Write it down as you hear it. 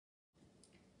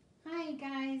Hi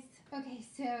guys. Okay,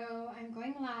 so I'm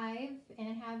going live and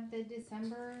I have the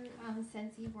December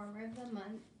Scentsy Warmer of the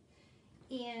Month,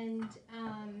 and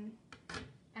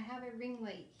I have a ring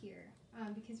light here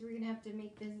because we're gonna have to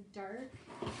make this dark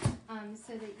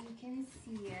so that you can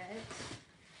see it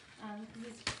because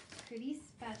it's pretty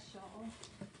special.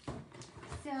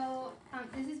 So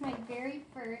this is my very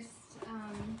first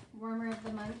Warmer of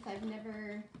the Month. I've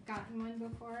never gotten one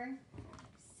before,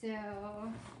 so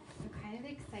I'm kind of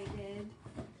excited.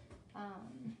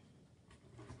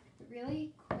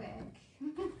 Really quick,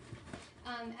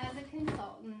 as a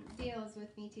consultant, Dale's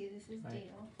with me too. This is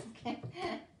Dale. Okay.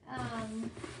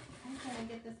 I'm trying to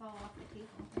get this all off the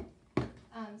table here,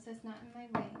 so it's not in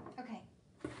my way. Okay.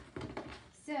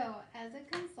 So as a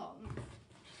consultant,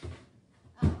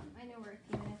 I know we're a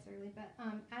few minutes early, but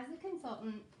as a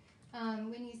consultant,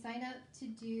 when you sign up to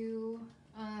do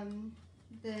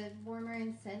the Warmer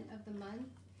and Scent of the Month,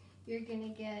 you're going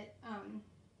to get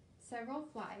several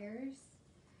flyers.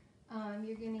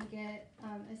 You're going to get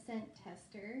a scent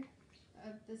tester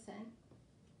of the scent,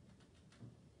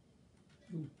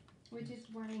 which is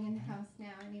warming in the house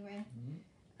now anyway.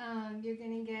 You're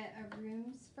going to get a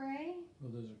room spray. Oh,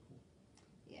 those are cool.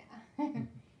 Yeah.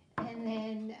 And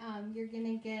then you're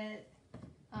going to get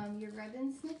your rub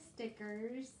and sniff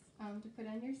stickers to put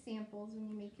on your samples when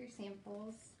you make your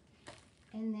samples.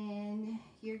 And then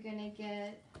you're going to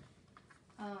get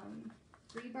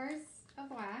 3 bars of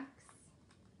wax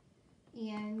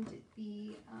and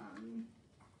the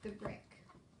brick,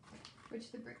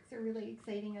 which the bricks are really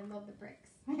exciting. I love the bricks,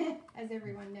 as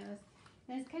everyone knows.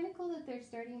 And it's kind of cool that they're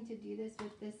starting to do this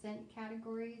with the scent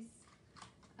categories.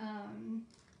 And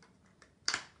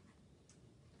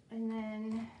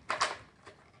then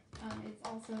it's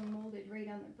also molded right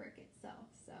on the brick itself,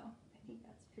 so I think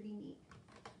that's pretty neat.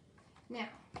 Now,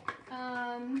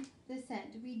 the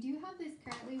scent. We do have this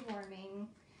currently warming,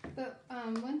 but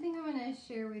one thing I want to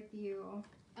share with you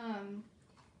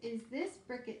is this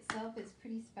brick itself is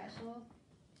pretty special.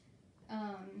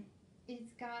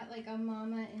 It's got like a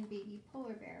mama and baby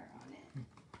polar bear on it.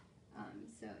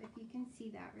 So if you can see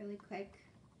that really quick,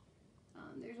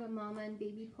 there's a mama and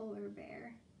baby polar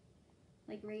bear,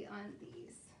 like right on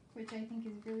these, which I think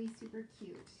is really super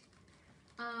cute.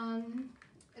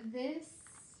 This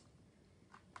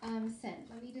scent,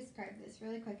 let me describe this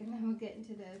really quick and then we'll get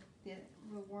into the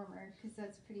warmer because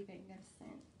that's pretty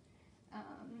magnificent.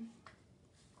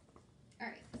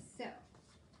 Alright, so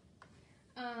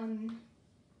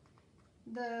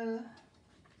the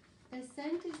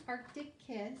scent is Arctic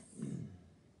Kiss,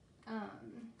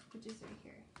 which is right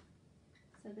here.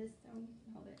 So this, oh, you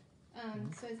can hold it.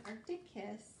 So it's Arctic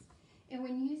Kiss, and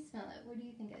when you smell it, what do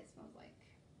you think it smells like?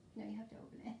 No, you have to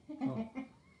open it. Oh.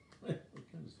 What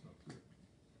kind of smell to it?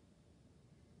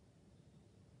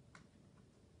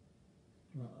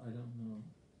 Well, I don't know.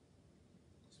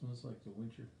 It smells like the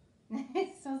winter.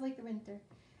 It smells like the winter.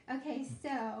 Okay,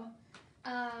 so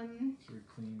It's very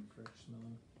clean, fresh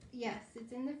smelling. yes,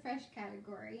 it's in the fresh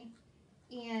category.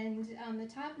 And the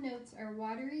top notes are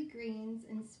watery greens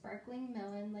and sparkling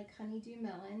melon, like honeydew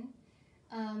melon.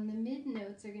 The mid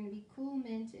notes are going to be cool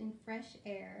mint and fresh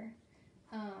air.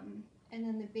 And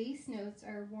then the base notes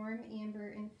are warm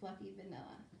amber and fluffy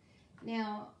vanilla.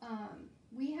 Now,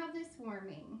 we have this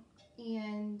warming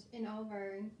and in all of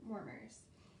our warmers.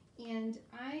 And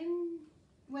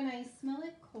when I smell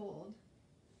it cold,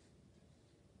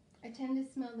 I tend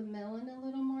to smell the melon a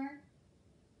little more.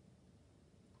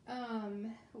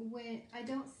 When I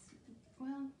don't,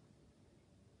 well,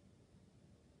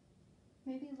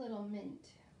 maybe a little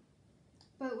mint.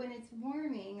 But when it's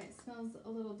warming, it smells a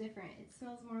little different. It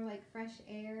smells more like fresh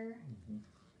air.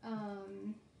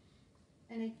 And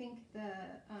I think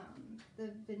the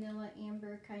vanilla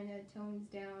amber kind of tones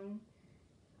down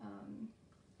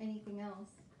anything else.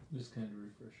 It's kind of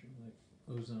refreshing, like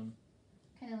ozone.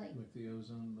 Kind of like the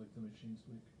ozone, like the machines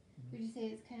make. Would you say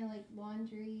it's kind of like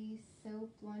laundry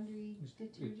soap, laundry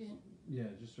detergent? Yeah,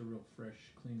 just a real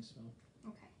fresh, clean smell.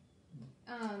 Okay.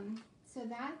 So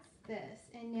that's this.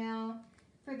 And now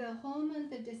for the whole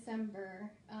month of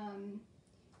December,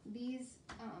 these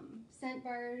scent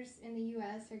bars in the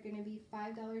U.S. are going to be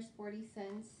 $5.40.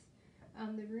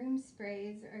 The room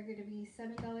sprays are going to be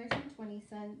 $7.20.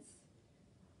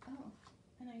 Oh,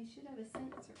 and I should have a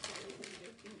scent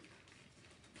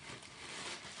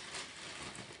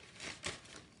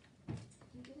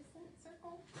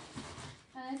circle.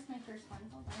 That's my first one.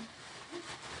 Hold on.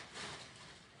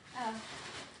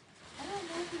 I don't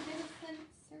know if you did a scent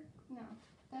circle. No,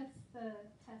 that's the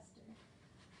tester.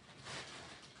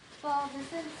 Well, the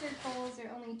scent circles are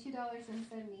only $2.70, so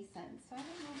I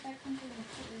don't know if that comes in the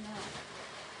kit or not.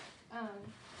 I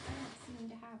don't see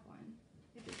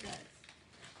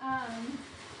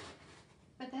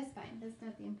But that's fine. That's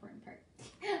not the important part.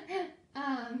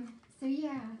 So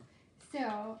yeah.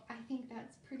 So I think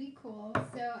that's pretty cool.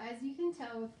 So as you can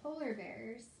tell with polar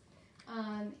bears,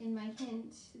 in my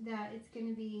hint that it's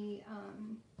gonna be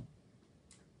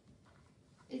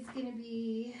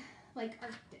like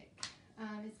Arctic.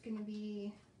 It's gonna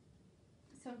be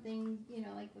something, you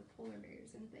know, like with polar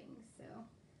bears and things. So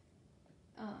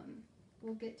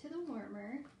we'll get to the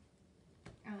warmer.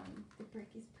 The brick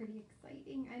is pretty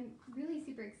exciting. I'm really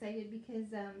super excited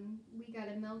because we got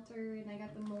a melter and I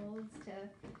got the molds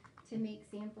to make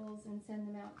samples and send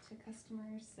them out to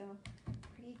customers. So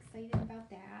pretty excited about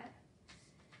that.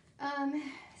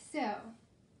 So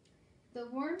the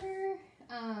warmer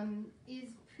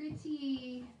is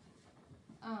pretty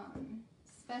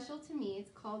special to me.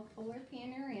 It's called Polar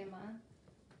Panorama.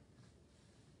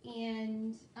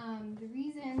 And the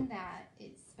reason that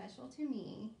it's special to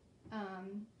me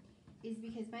is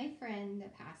because my friend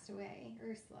that passed away,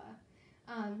 Ursula,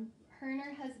 her and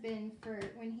her husband,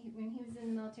 when he was in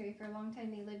the military for a long time,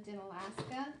 they lived in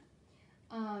Alaska.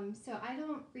 So I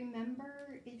don't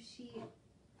remember if she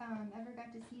ever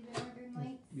got to see the Northern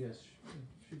Lights. Yes,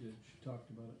 she did. She talked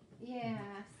about it.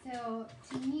 Yeah. So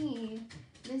to me,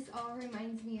 this all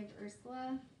reminds me of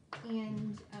Ursula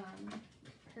and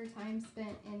her time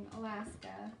spent in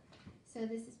Alaska. So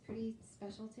this is pretty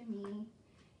special to me.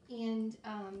 And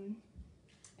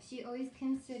she always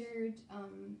considered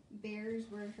bears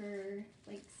were her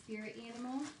like spirit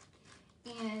animal.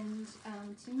 And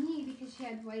to me, because she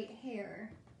had white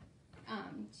hair,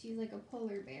 she's like a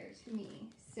polar bear to me.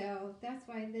 So that's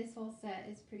why this whole set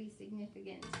is pretty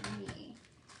significant to me.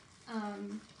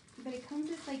 But it comes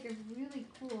with like a really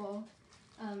cool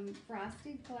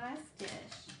frosted glass dish.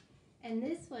 And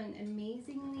this one,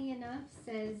 amazingly enough,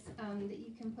 says that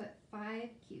you can put 5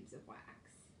 cubes of wax.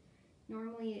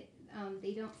 Normally,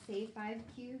 they don't say 5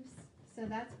 cubes, so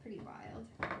that's pretty wild.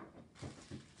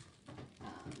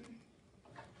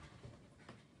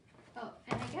 Oh,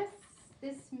 and I guess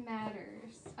this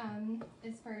matters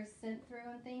as far as scent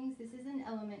throw and things. This is an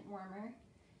element warmer,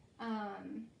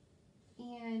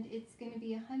 and it's going to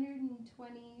be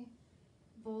 120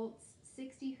 volts,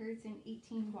 60 hertz, and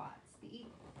 18 watts.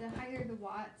 The higher the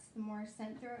watts, the more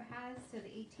scent throw it has, so the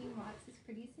 18 watts is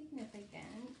pretty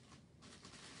significant.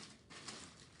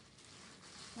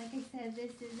 Like I said,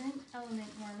 this is an element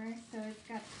warmer, so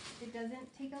it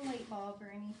doesn't take a light bulb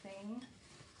or anything.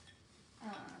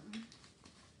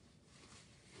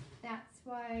 That's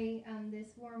why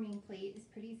this warming plate is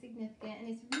pretty significant, and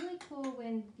it's really cool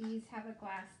when these have a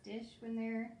glass dish when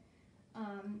they're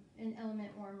an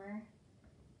element warmer,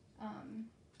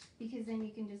 because then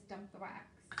you can just dump the wax.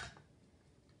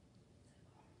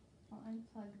 So I'll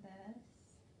unplug this.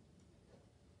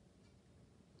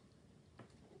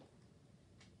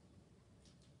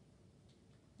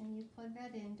 And you plug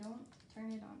that in, don't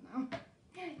turn it on though.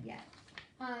 Yeah.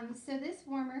 So this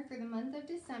warmer for the month of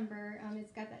December,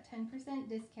 it's got that 10%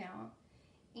 discount,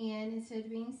 and instead of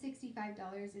being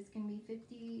 $65, it's going to be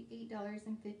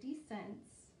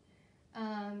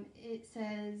 $58.50. It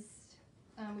says,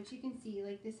 which you can see,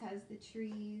 like this has the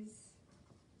trees,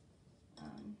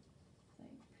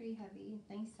 like pretty heavy,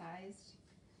 nice sized.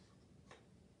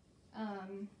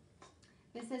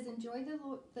 It says, enjoy the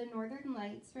Northern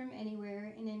Lights from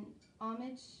anywhere in an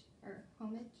homage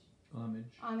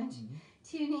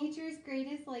to nature's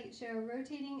greatest light show.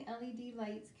 Rotating LED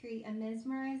lights create a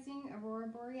mesmerizing aurora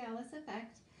borealis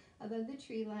effect above the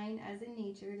tree line. As in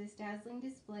nature, this dazzling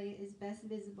display is best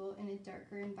visible in a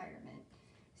darker environment.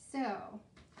 So,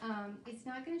 it's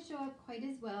not going to show up quite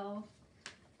as well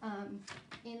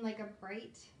in like a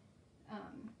bright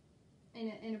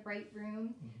in a bright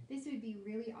room. This would be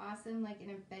really awesome like in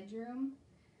a bedroom.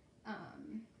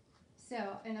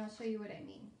 And I'll show you what I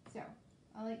mean. So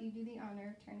I'll let you do the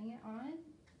honor of turning it on,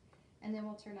 and then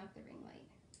we'll turn off the ring light.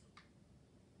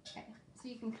 Okay, so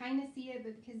you can kind of see it,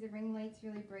 but because the ring light's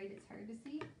really bright, it's hard to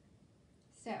see.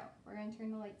 So we're going to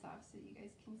turn the lights off so you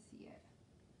guys can see it.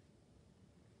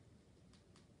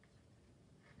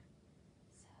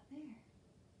 So there.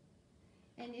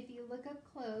 And if you look up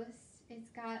close, it's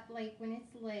got like, when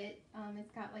it's lit,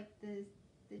 it's got like the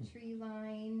tree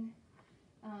line,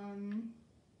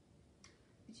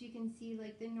 but you can see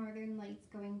like the northern lights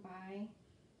going by.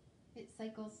 It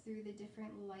cycles through the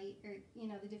different light, or you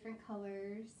know, the different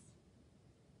colors.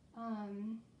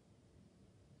 I'm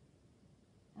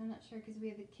not sure because we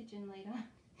have the kitchen light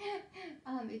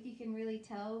on, if you can really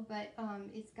tell, but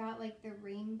it's got like the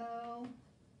rainbow.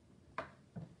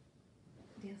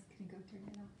 Dale's gonna go turn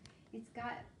it off. It's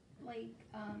got like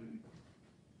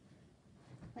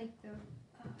the,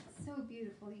 it's so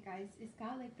beautiful, you guys. It's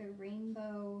got like the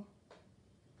rainbow,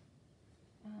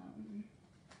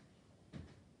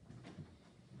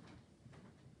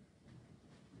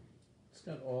 It's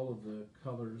got all of the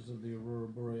colors of the aurora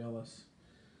borealis,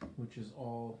 which is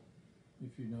all,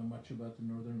 if you know much about the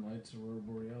northern lights, aurora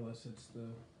borealis,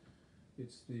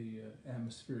 it's the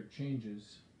atmospheric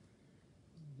changes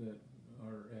that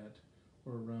are at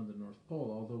or around the North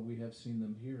Pole, although we have seen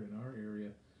them here in our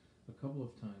area a couple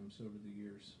of times over the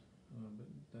years. But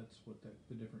that's what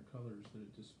the different colors that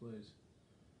it displays.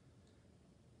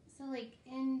 so like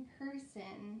in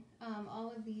person,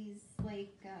 all of these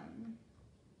like,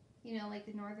 you know, like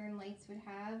the northern lights would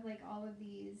have like all of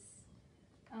these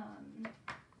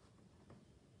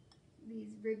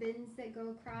ribbons that go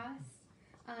across.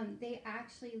 They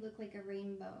actually look like a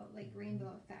rainbow, like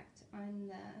rainbow effect on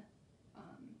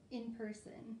the in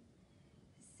person.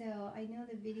 So I know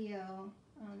the video,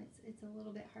 it's a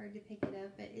little bit hard to pick it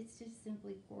up, but it's just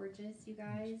simply gorgeous, you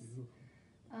guys.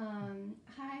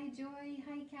 Hi Joy,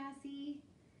 hi Cassie.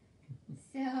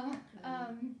 So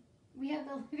we have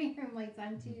the living room lights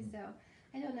on too, so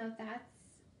I don't know if that's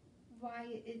why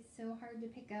it's so hard to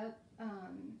pick up.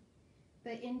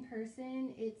 But in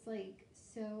person, it's like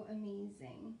so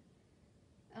amazing.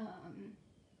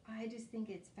 I just think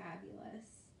it's fabulous.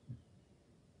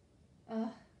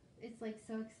 It's like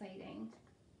so exciting.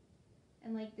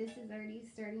 And like this is already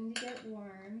starting to get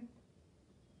warm.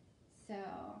 So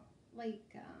like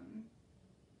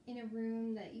in a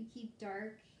room that you keep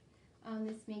dark,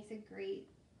 this makes a great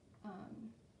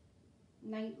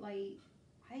night light.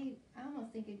 I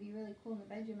almost think it'd be really cool in the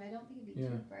bedroom. I don't think it'd be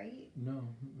too bright. No.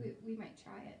 We might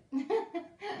try it.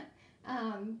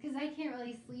 Because I can't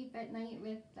really sleep at night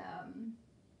with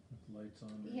lights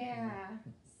on. Yeah.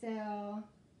 So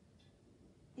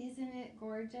isn't it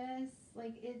gorgeous?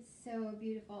 Like it's so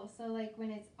beautiful. So like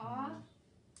when it's off,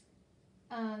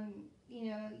 you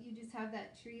know, you just have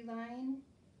that tree line,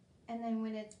 and then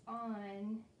when it's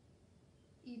on,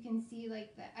 you can see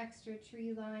like the extra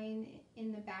tree line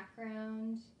in the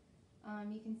background.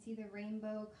 You can see the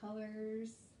rainbow colors.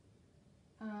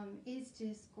 It's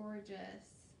just gorgeous.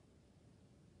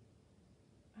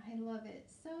 I love it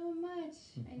so much.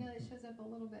 I know it shows up a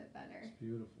little bit better. It's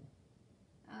beautiful.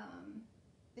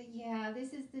 But yeah,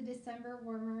 this is the December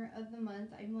warmer of the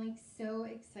month. I'm like so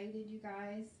excited, you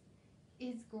guys.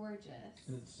 It's gorgeous.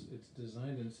 And it's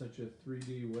designed in such a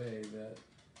 3D way that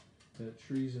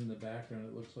trees in the background,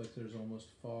 it looks like there's almost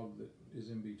fog that is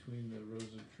in between the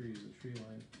rows of trees, the tree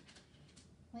line.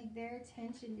 Like their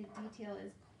attention to detail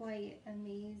is quite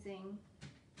amazing.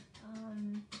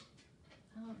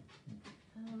 I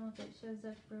don't know if it shows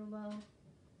up real well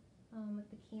with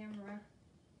the camera.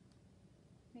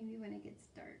 Maybe when it gets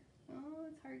dark. Oh,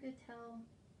 it's hard to tell.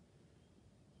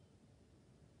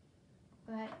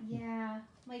 But yeah,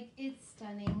 like it's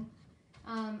stunning.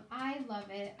 I love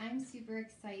it. I'm super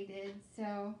excited.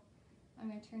 So I'm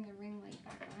gonna turn the ring light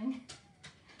back on.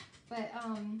 But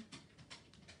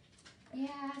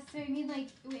yeah, so I mean like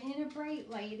in a bright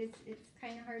light it's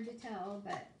kind of hard to tell,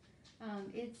 but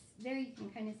it's there you can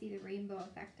kind of see the rainbow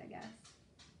effect, I guess.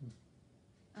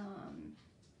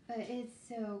 But it's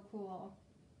so cool.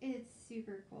 It's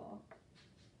super cool.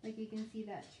 Like you can see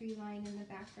that tree line in the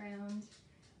background.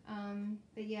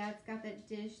 But yeah, it's got that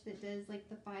dish that does like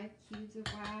the 5 cubes of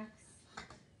wax.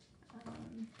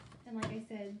 And like I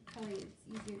said, probably it's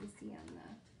easier to see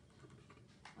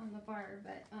on the bar,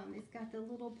 but it's got the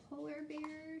little polar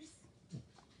bears,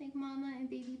 like mama and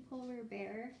baby polar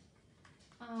bear.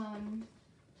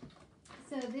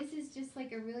 So this is just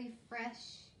like a really fresh,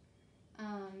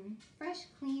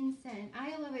 clean scent.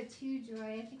 I love it too,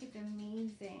 Joy. I think it's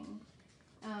amazing.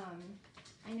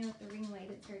 I know with the ring light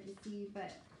it's hard to see,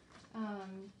 but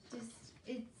just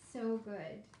it's so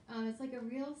good. It's like a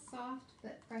real soft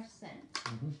but fresh scent.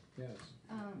 Yes.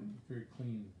 Very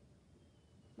clean.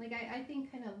 Like I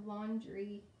think kind of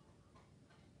laundry,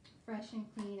 fresh and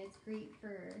clean. It's great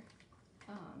for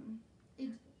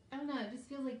I don't know, it just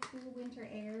feels like cool winter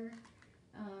air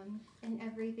and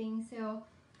everything. So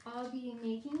I'll be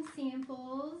making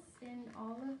samples, and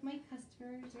all of my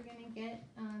customers are gonna get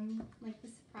like the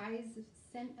surprise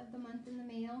scent of the month in the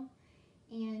mail.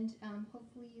 And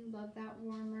hopefully you love that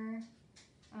warmer.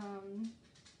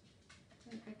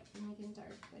 If I can make it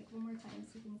dark like one more time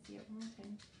so you can see it one more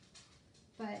time.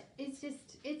 But it's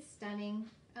stunning.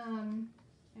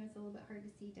 It's a little bit hard to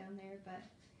see down there, but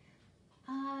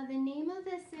the name of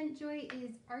the scent, Joy,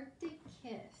 is Arctic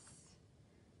Kiss.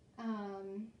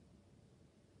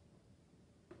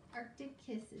 Arctic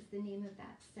Kiss is the name of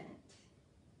that scent.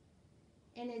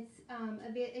 And it's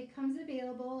it comes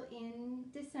available in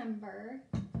December.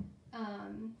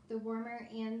 the warmer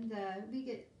and we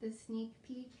get the sneak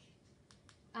peek.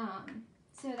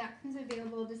 So that comes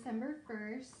available December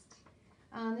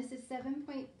 1st. This is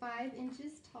 7.5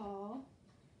 inches tall.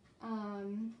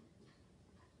 And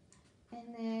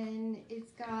then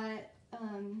it's got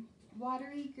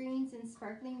watery greens and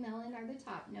sparkling melon are the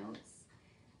top notes.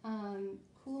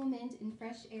 Cool mint and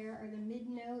fresh air are the mid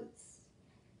notes.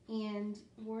 And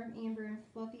warm amber and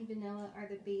fluffy vanilla are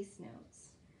the base notes.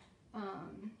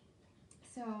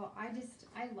 So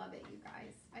I love it, you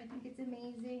guys. I think it's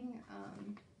amazing.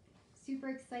 Super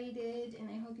excited, and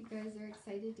I hope you guys are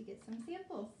excited to get some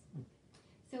samples.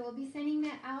 So we'll be sending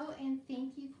that out, and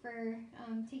thank you for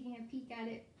taking a peek at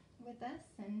it with us,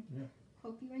 and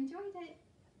hope you enjoyed it.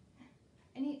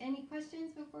 Any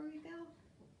questions before we go?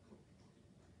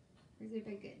 Or has it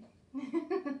been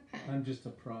good? I'm just a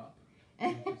prop.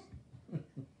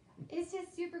 It's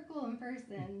just super cool in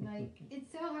person. Like,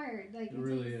 it's so hard. Like, it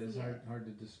really is hard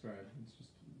to describe. It's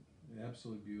just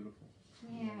absolutely beautiful.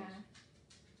 Yeah.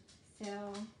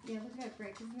 So, yeah, look at that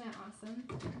brick. Isn't that awesome?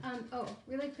 Oh,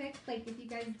 really quick, like, if you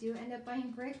guys do end up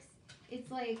buying bricks,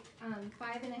 it's like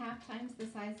 5.5 times the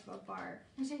size of a bar,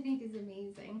 which I think is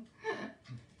amazing.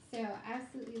 So,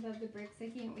 absolutely love the bricks. I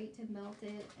can't wait to melt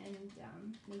it and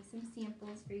make some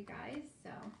samples for you guys.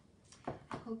 So,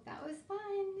 I hope that was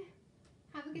fun.